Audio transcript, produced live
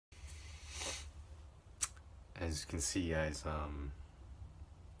As you can see, guys,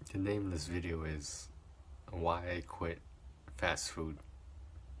 the name of this video is why I quit fast food.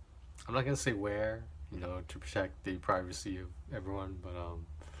 I'm not gonna say where, to protect the privacy of everyone, but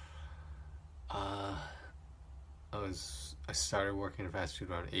I started working in fast food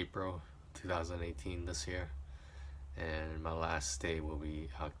around April 2018 this year, and my last day will be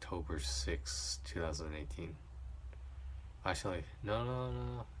October 6, 2018. Actually,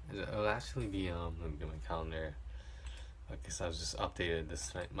 no. It'll actually be, let me get my calendar. I guess I was just updated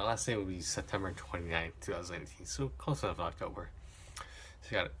this night. My last day will be September 29th, 2018. So close enough to October. So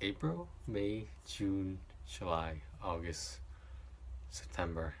you got April, May, June, July, August,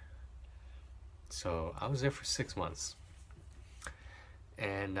 September. So I was there for 6 months.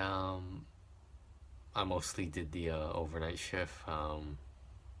 And I mostly did the overnight shift.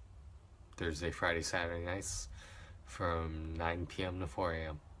 Thursday, Friday, Saturday nights from 9 p.m. to 4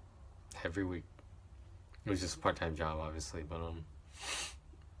 a.m. every week. It was just a part-time job, obviously, but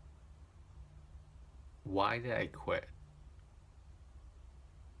why did I quit?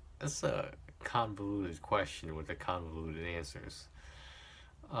 That's a convoluted question with the convoluted answers.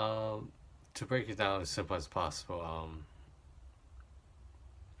 To break it down as simple as possible,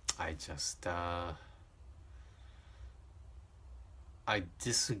 I just I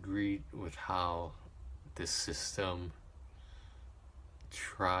disagreed with how the system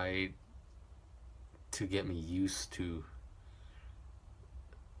tried to get me used to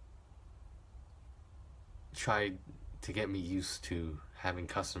having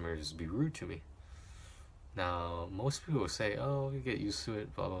customers be rude to me. Now, most people will say, "Oh, you get used to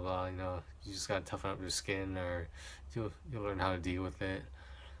it, blah blah blah. You just gotta toughen up your skin, or you'll learn how to deal with it."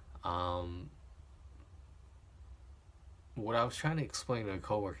 What I was trying to explain to a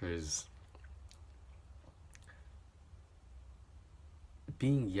coworker is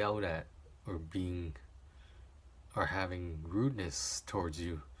being yelled at or having rudeness towards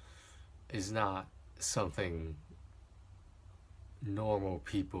you is not something normal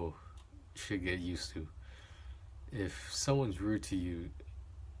people should get used to. If someone's rude to you,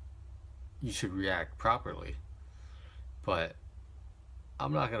 you should react properly. But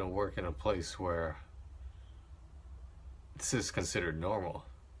I'm not going to work in a place where this is considered normal,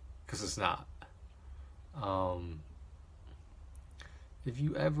 because it's not. If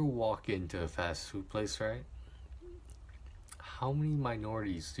you ever walk into a fast food place, right, how many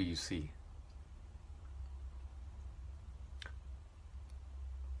minorities do you see?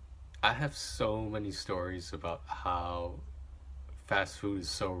 I have so many stories about how fast food is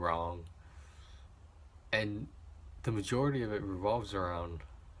so wrong, and the majority of it revolves around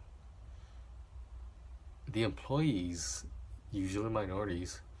the employees, usually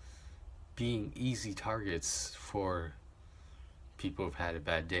minorities, being easy targets for people who've had a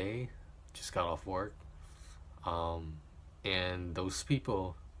bad day, just got off work, and those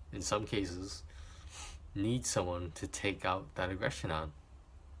people, in some cases, need someone to take out that aggression on,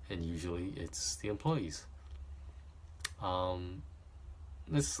 and usually it's the employees. Let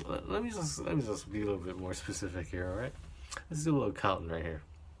me just be a little bit more specific here, all right? Let's do a little counting right here.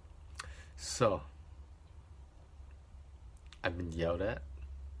 So, I've been yelled at.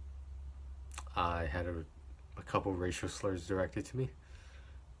 I had a couple racial slurs directed to me.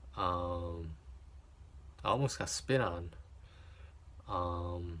 I almost got spit on.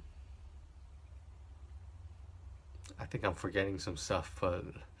 I think I'm forgetting some stuff, but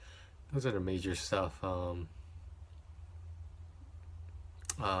those are the major stuff. One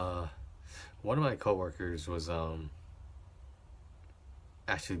of my coworkers was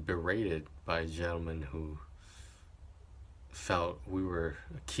actually berated by a gentleman who felt we were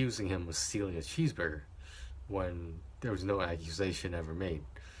accusing him of stealing a cheeseburger when there was no accusation ever made.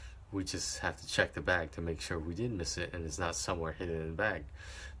 We just have to check the bag to make sure we didn't miss it and it's not somewhere hidden in the bag.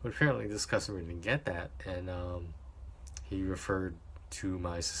 But apparently this customer didn't get that, and he referred to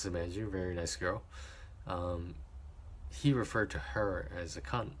my assistant manager, very nice girl. He referred to her as a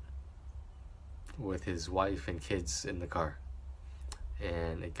cunt with his wife and kids in the car.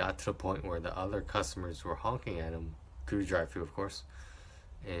 And it got to the point where the other customers were honking at him through the drive-thru, of course,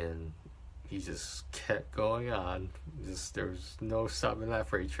 and he just kept going on. There was no stopping that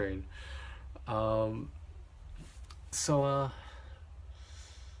freight train. I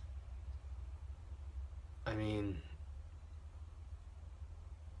mean,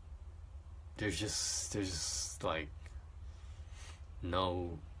 there's just like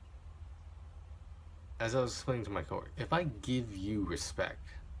no. As I was explaining to my coworker, if I give you respect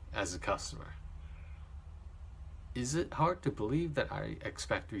as a customer, is it hard to believe that I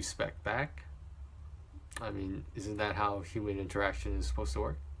expect respect back? I mean, isn't that how human interaction is supposed to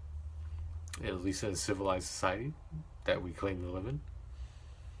work? at least in a civilized society that we claim to live in.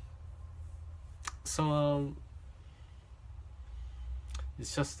 So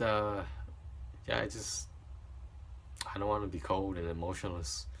it's just yeah, I don't want to be cold and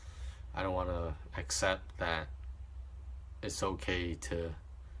emotionless. I don't want to accept that it's okay to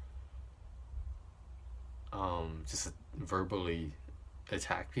just verbally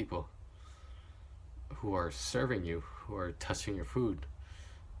attack people who are serving you, who are touching your food.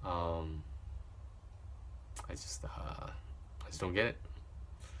 I just don't get it.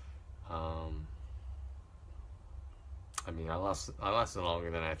 I mean, I lasted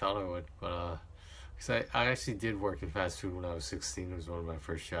longer than I thought I would, but because I actually did work in fast food when I was 16. It was one of my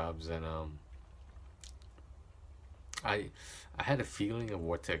first jobs, and I had a feeling of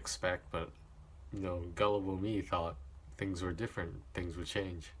what to expect, but gullible me thought things were different, things would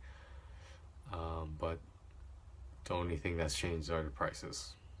change. But the only thing that's changed are the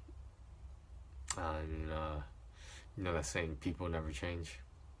prices. And that saying, people never change.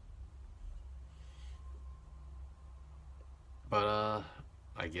 But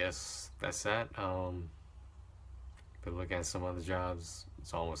I guess that's that. Been looking at some other jobs.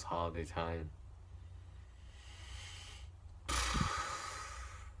 It's almost holiday time.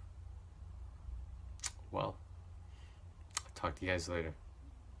 Well, I'll talk to you guys later.